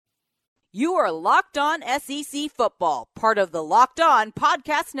You are Locked On SEC Football, part of the Locked On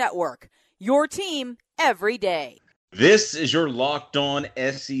Podcast Network. Your team every day. This is your Locked On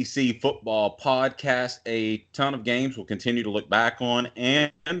SEC Football podcast. A ton of games we'll continue to look back on,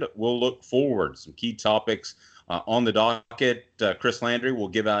 and we'll look forward. Some key topics on the docket. Chris Landry will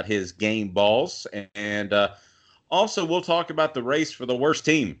give out his game balls, and also we'll talk about the race for the worst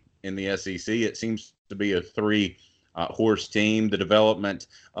team in the SEC. It seems to be a three-horse team, the development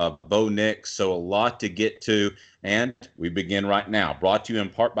of Bo Nix, so a lot to get to, and we begin right now. Brought to you in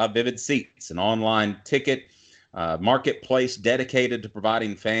part by Vivid Seats, an online ticket marketplace dedicated to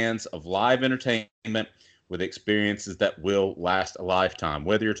providing fans of live entertainment with experiences that will last a lifetime.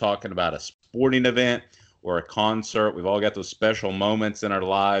 Whether you're talking about a sporting event or a concert, we've all got those special moments in our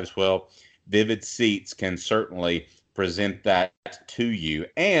lives. Well, Vivid Seats can certainly present that to you.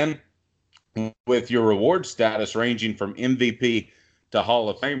 And with your reward status ranging from MVP to Hall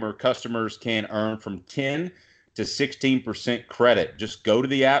of Famer, customers can earn from 10 to 16% credit. Just go to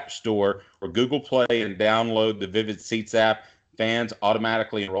the App Store or Google Play and download the Vivid Seats app. Fans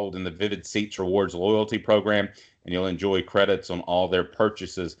automatically enrolled in the Vivid Seats Rewards loyalty program, and you'll enjoy credits on all their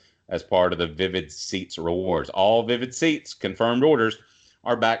purchases as part of the Vivid Seats Rewards. All Vivid Seats confirmed orders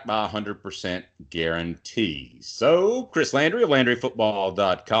are backed by 100% guarantee. So, Chris Landry of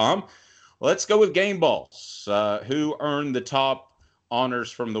LandryFootball.com. Let's go with game balls. Who earned the top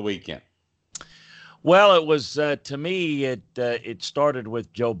honors from the weekend? Well, it was to me. It started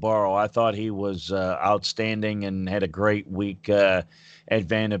with Joe Burrow. I thought he was outstanding and had a great week at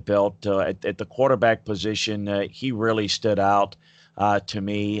Vanderbilt. At the quarterback position, he really stood out to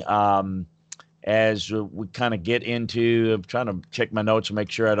me. As we kind of get into, I'm trying to check my notes and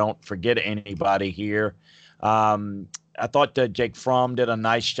make sure I don't forget anybody here. I thought Jake Fromm did a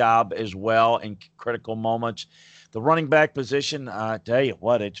nice job as well in critical moments. The running back position, I tell you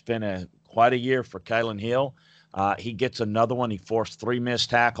what, it's been quite a year for Kylin Hill. He gets another one. He forced 3 missed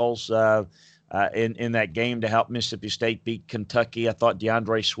tackles in that game to help Mississippi State beat Kentucky. I thought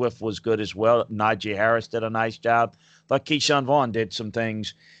DeAndre Swift was good as well. Najee Harris did a nice job. I thought Keyshawn Vaughn did some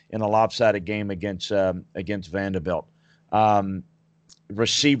things in a lopsided game against Vanderbilt.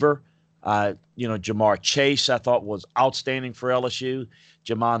 Receiver, Jamar Chase, I thought was outstanding for LSU.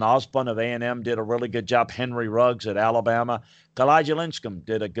 Jamon Osborne of A&M did a really good job. Henry Ruggs at Alabama. Kalijah Lincecum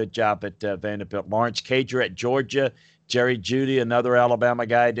did a good job at Vanderbilt. Lawrence Cager at Georgia. Jerry Jeudy, another Alabama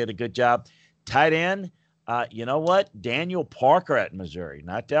guy, did a good job. Tight end, you know what? Daniel Parker at Missouri.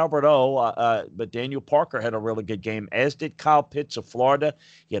 Not Albert O, but Daniel Parker had a really good game, as did Kyle Pitts of Florida.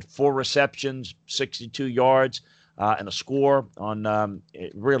 He had 4 receptions, 62 yards, and a score.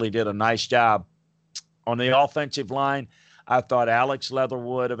 It really did a nice job. On the offensive line, I thought Alex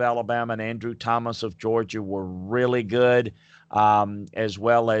Leatherwood of Alabama and Andrew Thomas of Georgia were really good, as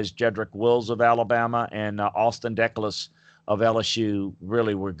well as Jedrick Wills of Alabama and Austin Deculus of LSU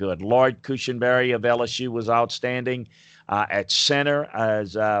really were good. Lord Cushenberry of LSU was outstanding. At center,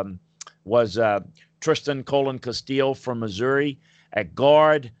 as was Tristan Colin Castillo from Missouri. At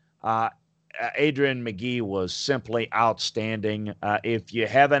guard, Adrian McGee was simply outstanding. If you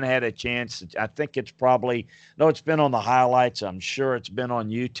haven't had a chance, I think it's it's been on the highlights. I'm sure it's been on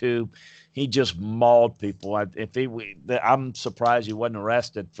YouTube. He just mauled people. I'm surprised he wasn't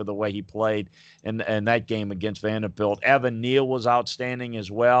arrested for the way he played in that game against Vanderbilt. Evan Neal was outstanding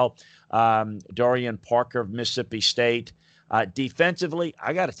as well. Dorian Parker of Mississippi State. Defensively,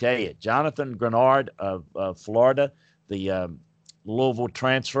 I got to tell you, Jonathan Grenard of Florida, the Louisville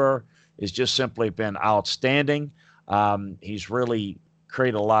transfer, has just simply been outstanding. He's really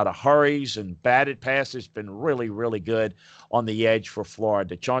created a lot of hurries and batted passes, been really, really good on the edge for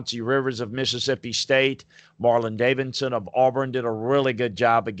Florida. Chauncey Rivers of Mississippi State, Marlon Davidson of Auburn did a really good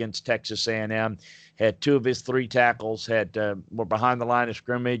job against Texas A&M. Had 2 of his 3 tackles, were behind the line of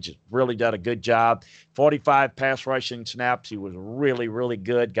scrimmage, really did a good job. 45 pass rushing snaps, he was really, really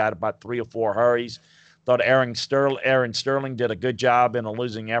good, got about 3 or 4 hurries. Thought Aaron Sterling did a good job in a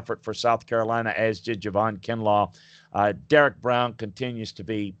losing effort for South Carolina, as did Javon Kinlaw. Derek Brown continues to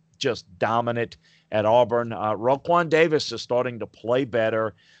be just dominant at Auburn. Roquan Davis is starting to play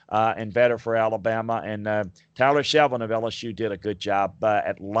better and better for Alabama. And Tyler Shelvin of LSU did a good job.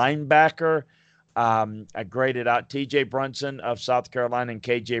 At linebacker, I graded out T.J. Brunson of South Carolina and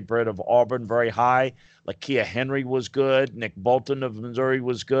K.J. Britt of Auburn very high. Lakia Henry was good. Nick Bolton of Missouri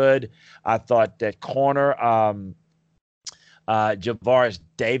was good. I thought that corner, Javaris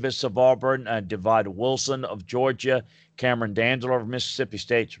Davis of Auburn, Devad Wilson of Georgia, Cameron Dantzler of Mississippi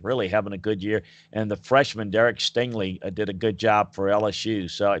State's really having a good year. And the freshman, Derek Stingley, did a good job for LSU.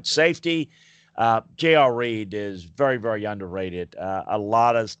 So at safety, J.R. Reed is very, very underrated. A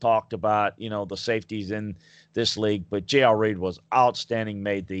lot has talked about, the safeties in this league, but J.R. Reed was outstanding,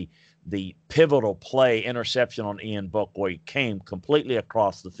 made the pivotal play interception on Ian Book where he came completely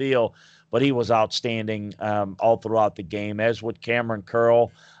across the field, but he was outstanding all throughout the game, as would Cameron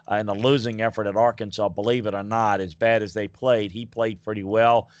Curl in a losing effort at Arkansas. Believe it or not, as bad as they played, he played pretty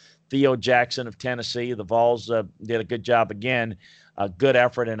well. Theo Jackson of Tennessee, the Vols did a good job again. A good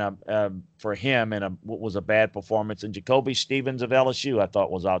effort for him in what was a bad performance. And Jacoby Stevens of LSU, I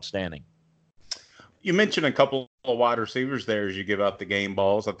thought, was outstanding. You mentioned a couple of wide receivers there as you give out the game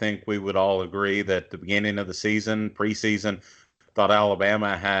balls. I think we would all agree that the beginning of the season, preseason, thought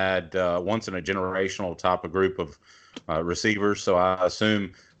Alabama had once in a generational type of group of receivers. So I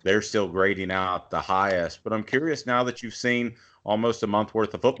assume they're still grading out the highest. But I'm curious, now that you've seen almost a month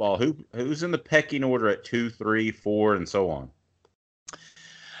worth of football, who's in the pecking order at 2, 3, 4, and so on?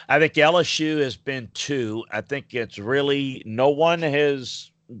 I think LSU has been 2. I think it's really no one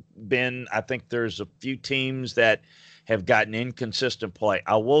has been. I think there's a few teams that have gotten inconsistent play.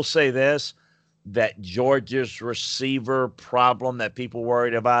 I will say this, that Georgia's receiver problem that people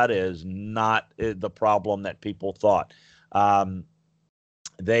worried about is not the problem that people thought.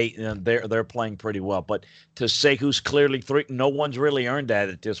 They're playing pretty well, but to say who's clearly 3, no one's really earned that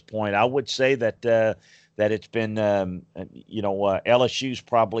at this point. I would say that it's been LSU's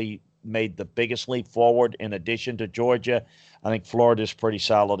probably made the biggest leap forward in addition to Georgia. I think Florida's pretty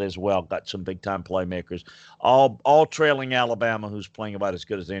solid as well. Got some big-time playmakers, all trailing Alabama, who's playing about as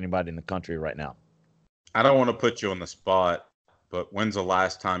good as anybody in the country right now. I don't want to put you on the spot, but when's the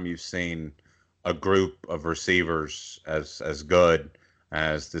last time you've seen a group of receivers as good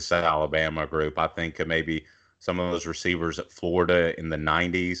as this Alabama group? I think maybe some of those receivers at Florida in the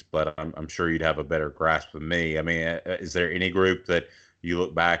 90s, but I'm sure you'd have a better grasp than me. I mean, is there any group that you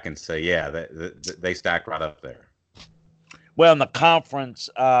look back and say, yeah, they stack right up there? Well, in the conference,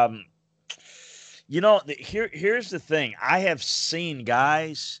 here's the thing. I have seen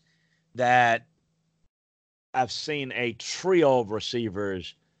guys that I've seen a trio of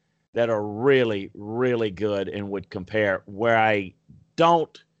receivers that are really, really good and would compare. Where I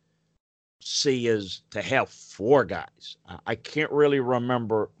don't see is to have 4 guys. I can't really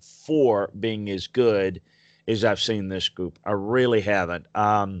remember 4 being as good as I've seen this group. I really haven't.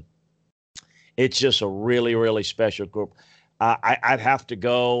 It's just a really, really special group. I'd have to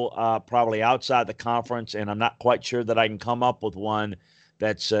go probably outside the conference, and I'm not quite sure that I can come up with one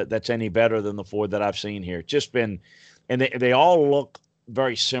that's any better than the 4 that I've seen here. Just been, and they all look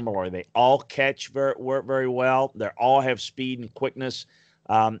very similar. They all catch very well. They all have speed and quickness.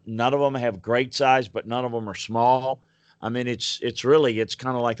 None of them have great size, but none of them are small. I mean, it's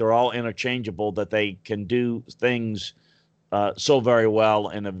kind of like they're all interchangeable, that they can do things so very well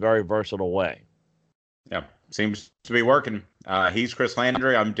in a very versatile way. Yeah, seems to be working. He's Chris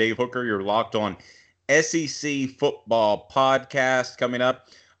Landry. I'm Dave Hooker. You're locked on SEC Football Podcast. Coming up,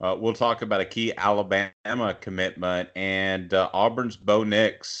 we'll talk about a key Alabama commitment and Auburn's Bo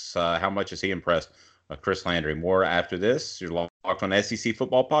Nix. How much has he impressed Chris Landry? More after this. You're locked on SEC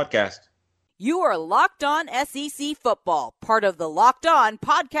Football Podcast. You are Locked On SEC Football, part of the Locked On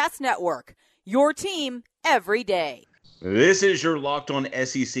Podcast Network, your team every day. This is your Locked On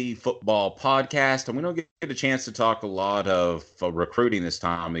SEC Football Podcast, and we don't get a chance to talk a lot of recruiting this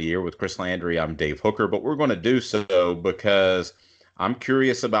time of year with Chris Landry. I'm Dave Hooker, but we're going to do so because I'm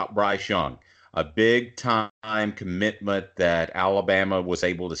curious about Bryce Young, a big-time commitment that Alabama was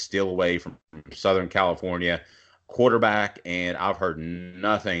able to steal away from Southern California quarterback, and I've heard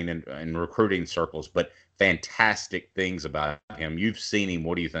nothing in recruiting circles but fantastic things about him. You've seen him.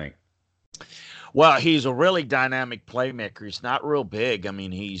 What do you think? Well, he's a really dynamic playmaker. He's not real big. I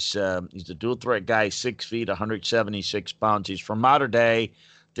mean, he's a dual threat guy, 6 feet, 176 pounds. He's from Mater Dei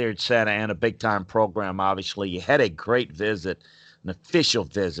there at Santa Ana, big-time program, obviously. He had a great visit, an official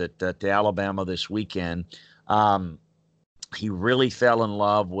visit to Alabama this weekend. He really fell in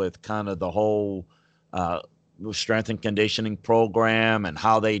love with kind of the whole strength and conditioning program and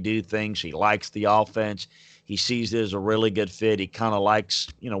how they do things. He likes the offense. He sees it as a really good fit. He kind of likes,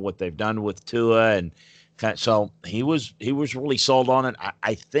 what they've done with Tua, and so he was really sold on it.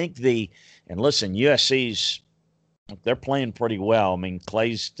 I think listen, USC's, they're playing pretty well. I mean,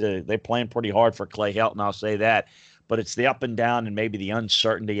 they're playing pretty hard for Clay Helton, I'll say that. But it's the up and down and maybe the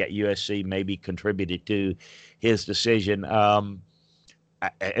uncertainty at USC maybe contributed to his decision.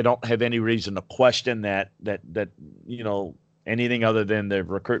 I don't have any reason to question that anything other than the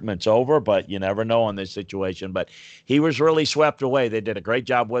recruitment's over, but you never know in this situation. But he was really swept away. They did a great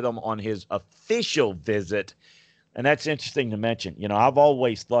job with him on his official visit And that's interesting to mention. I've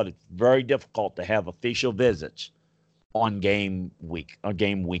always thought it's very difficult to have official visits on game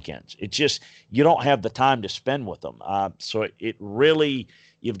weekends. It's just you don't have the time to spend with them. So it really,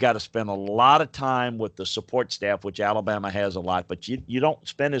 you've got to spend a lot of time with the support staff, which Alabama has a lot, but you don't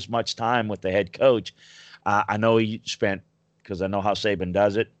spend as much time with the head coach. I know he spent, because I know how Saban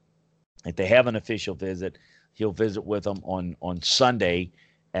does it. If they have an official visit, he'll visit with them on Sunday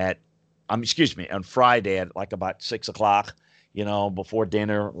on Friday at like about 6:00, before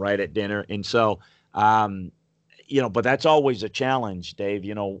dinner, right at dinner. And so, but that's always a challenge, Dave.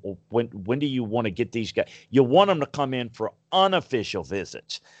 When do you want to get these guys? You want them to come in for unofficial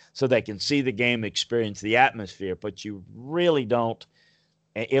visits so they can see the game, experience the atmosphere, but you really don't,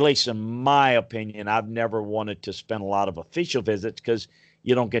 at least in my opinion, I've never wanted to spend a lot of official visits because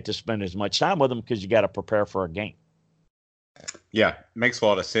you don't get to spend as much time with them because you got to prepare for a game. Yeah, makes a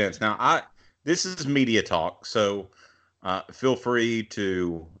lot of sense. Now, this is media talk, so feel free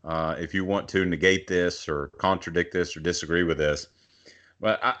to, if you want to negate this or contradict this or disagree with this.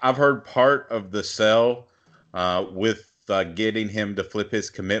 But I've heard part of the sell with getting him to flip his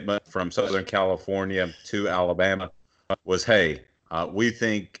commitment from Southern California to Alabama was, hey, we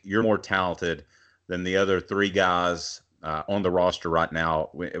think you're more talented than the other three guys on the roster right now,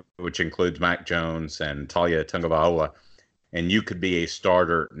 which includes Mac Jones and Talia Tagovailoa, and you could be a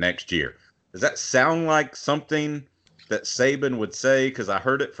starter next year. Does that sound like something that Saban would say? Because I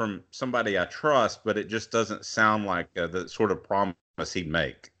heard it from somebody I trust, but it just doesn't sound like the sort of promise he'd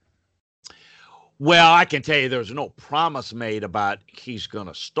make. Well, I can tell you there's no promise made about he's going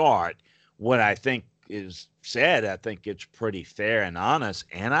to start. What I think is said, I think it's pretty fair and honest,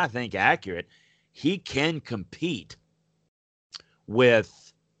 and I think accurate. He can compete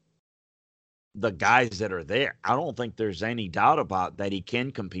with the guys that are there. I don't think there's any doubt about that he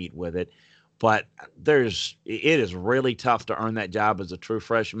can compete with it, but it is really tough to earn that job as a true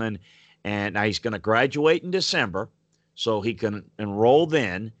freshman. And now he's going to graduate in December, so he can enroll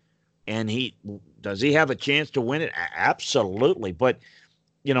then. And does he have a chance to win it? Absolutely. But,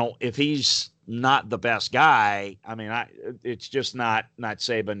 if he's not the best guy, I mean, it's just not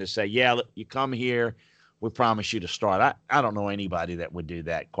Saban to say, yeah, you come here, we promise you to start. I don't know anybody that would do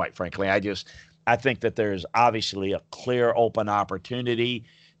that, quite frankly. I think that there's obviously a clear, open opportunity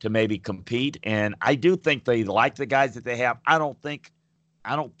to maybe compete. And I do think they like the guys that they have. I don't think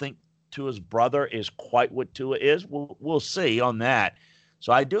Tua's brother is quite what Tua is. We'll see on that.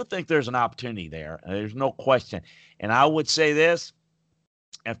 So I do think there's an opportunity there. There's no question. And I would say this,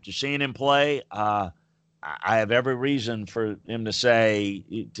 after seeing him play, I have every reason for him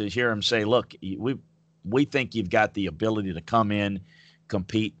to hear him say, look, we think you've got the ability to come in,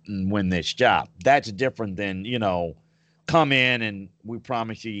 compete, and win this job. That's different than, come in and we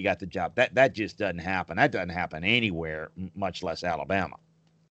promise you got the job. That just doesn't happen. That doesn't happen anywhere, much less Alabama.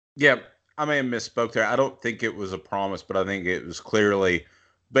 Yeah, I may have misspoke there. I don't think it was a promise, but I think it was clearly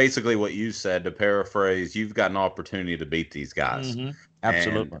basically what you said. To paraphrase, you've got an opportunity to beat these guys. Mm-hmm.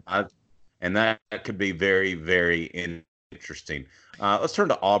 Absolutely. And that could be very, very interesting. Let's turn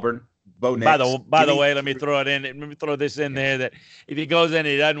to Auburn. Bo Nix. By the way, let me throw this in there that if he goes in and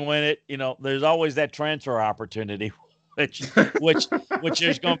he doesn't win it, there's always that transfer opportunity, which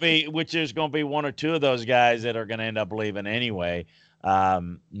is going to be one or two of those guys that are going to end up leaving anyway.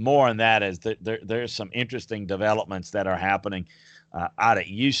 More on that is there's some interesting developments that are happening out at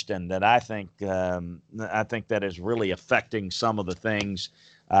Houston that I think that is really affecting some of the things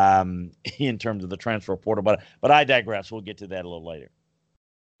in terms of the transfer portal. But I digress. We'll get to that a little later.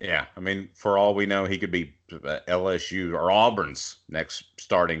 Yeah, I mean, for all we know, he could be LSU or Auburn's next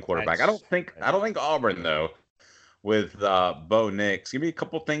starting quarterback. I don't think Auburn though. With Bo Nix, give me a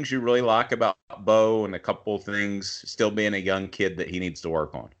couple things you really like about Bo, and a couple things still being a young kid that he needs to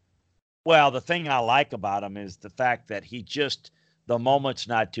work on. Well, the thing I like about him is the fact that the moment's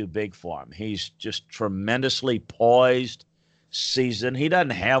not too big for him. He's just tremendously poised, seasoned. He doesn't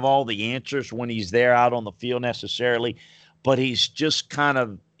have all the answers when he's there out on the field necessarily, but he's just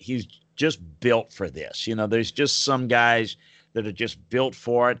built for this. There's just some guys that are just built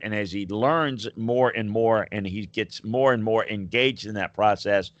for it. And as he learns more and more and he gets more and more engaged in that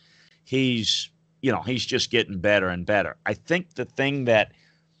process, he's just getting better and better. I think the thing that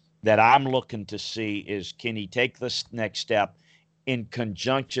I'm looking to see is, can he take this next step in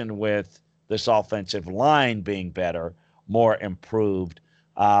conjunction with this offensive line being better, more improved?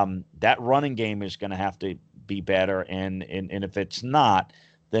 That running game is going to have to be better. And if it's not,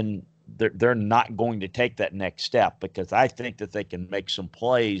 then they're not going to take that next step, because I think that they can make some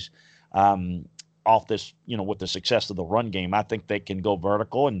plays off this, with the success of the run game. I think they can go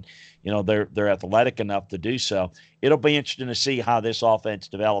vertical, and they're athletic enough to do so. It'll be interesting to see how this offense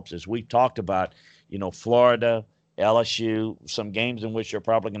develops. As we've talked about, Florida, LSU, some games in which you're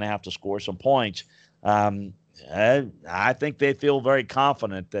probably going to have to score some points. I think they feel very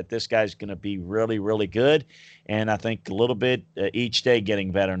confident that this guy's going to be really, really good, and I think a little bit each day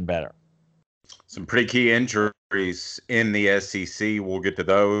getting better and better. Some pretty key injuries in the SEC. We'll get to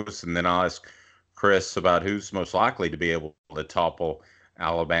those, and then I'll ask Chris about who's most likely to be able to topple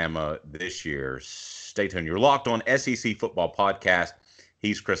Alabama this year. Stay tuned. You're Locked On SEC Football Podcast.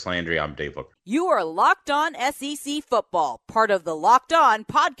 He's Chris Landry. I'm Dave Hooker. You are Locked On SEC Football, part of the Locked On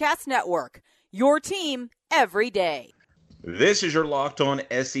Podcast Network, your team every day. This is your Locked On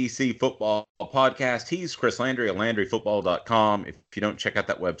SEC Football Podcast. He's Chris Landry at LandryFootball.com. If you don't check out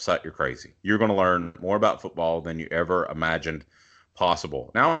that website, you're crazy. You're going to learn more about football than you ever imagined possible.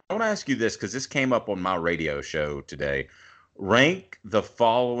 Now, I want to ask you this because this came up on my radio show today. Rank the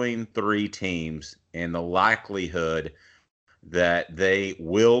following three teams in the likelihood that they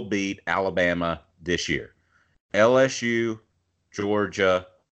will beat Alabama this year: LSU, Georgia,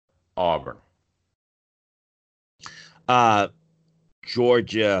 Auburn.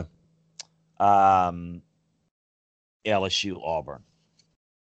 Georgia, LSU, Auburn.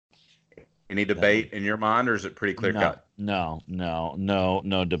 Any debate in your mind, or is it pretty clear cut? No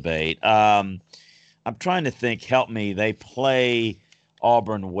debate. I'm trying to think. Help me. They play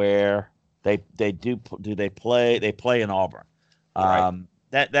Auburn where? They play in Auburn. Right.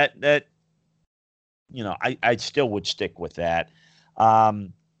 I still would stick with that.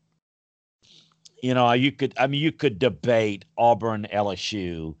 You could debate Auburn,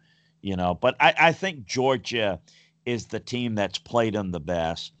 LSU, but I think Georgia is the team that's played them the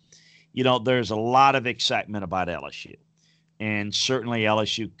best. There's a lot of excitement about LSU, and certainly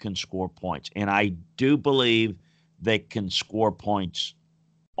LSU can score points. And I do believe they can score points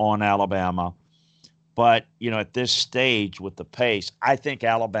on Alabama. But, at this stage with the pace, I think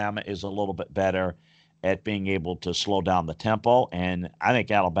Alabama is a little bit better at being able to slow down the tempo. And I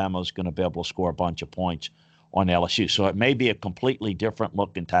think Alabama is going to be able to score a bunch of points on LSU. So it may be a completely different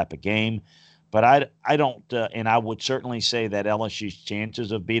looking type of game. But I don't, and I would certainly say that LSU's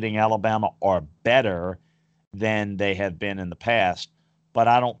chances of beating Alabama are better than they have been in the past. But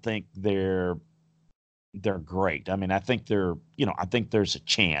I don't think they're great. I mean, I think I think there's a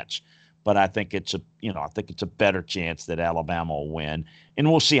chance. But I think it's a better chance that Alabama will win. And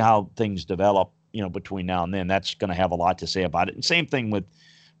we'll see how things develop, between now and then. That's going to have a lot to say about it. And same thing with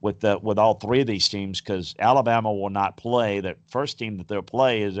all three of these teams, because Alabama will not play. The first team that they'll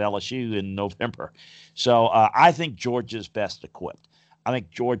play is LSU in November. So I think Georgia's best equipped. I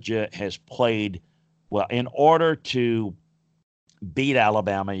think Georgia has played well. In order to beat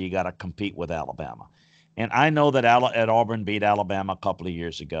Alabama, you got to compete with Alabama. And I know that at Auburn beat Alabama a couple of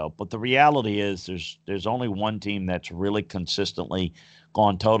years ago, but the reality is there's only one team that's really consistently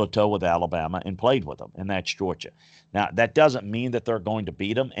gone toe-to-toe with Alabama and played with them, and that's Georgia. Now, that doesn't mean that they're going to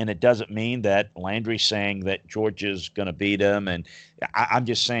beat them, and it doesn't mean that Landry's saying that Georgia's going to beat them. And I'm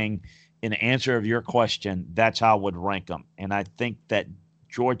just saying, in answer of your question, that's how I would rank them. And I think that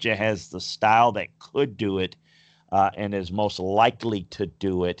Georgia has the style that could do it and is most likely to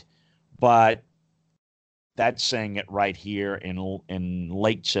do it, but that's saying it right here in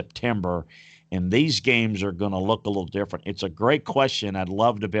late September, and these games are going to look a little different. It's a great question. I'd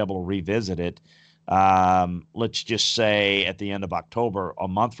love to be able to revisit it. Let's just say at the end of October, a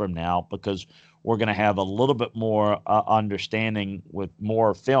month from now, because we're going to have a little bit more understanding with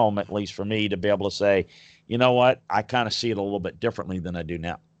more film, at least for me, to be able to say, you know what, I kind of see it a little bit differently than I do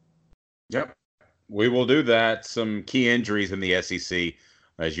now. Yep, we will do that. Some key injuries in the SEC,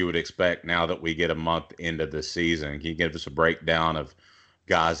 as you would expect now that we get a month into the season. Can you give us a breakdown of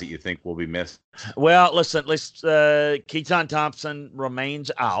guys that you think will be missed? Well, listen, Keaton Thompson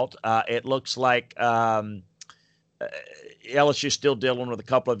remains out. It looks like LSU still dealing with a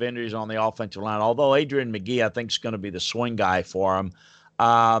couple of injuries on the offensive line, although Adrian McGee, I think, is going to be the swing guy for him.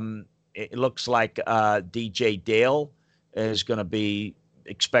 It looks like DJ Dale is going to be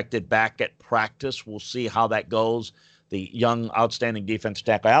expected back at practice. We'll see how that goes. The young, outstanding defensive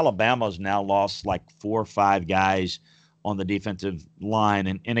tackle. Alabama's now lost like 4 or 5 guys on the defensive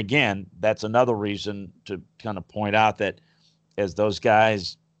line. And again, that's another reason to kind of point out that as those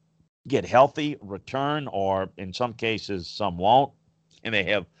guys get healthy, return, or in some cases some won't, and they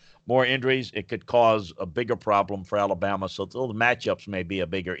have more injuries, it could cause a bigger problem for Alabama. So the matchups may be a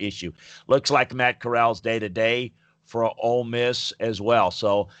bigger issue. Looks like Matt Corral's day-to-day for Ole Miss as well.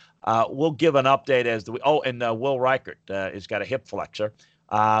 So we'll give an update as to – and Will Reichert has got a hip flexor.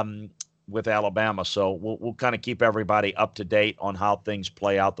 with Alabama. So we'll kind of keep everybody up to date on how things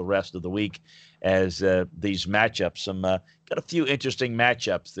play out the rest of the week as these matchups. Got a few interesting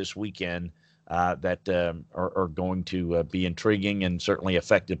matchups this weekend that are going to be intriguing and certainly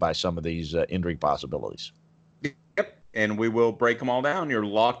affected by some of these injury possibilities. Yep, and we will break them all down. You're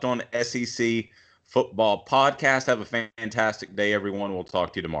Locked On SEC Football Podcast. Have a fantastic day, everyone. We'll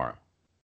talk to you tomorrow.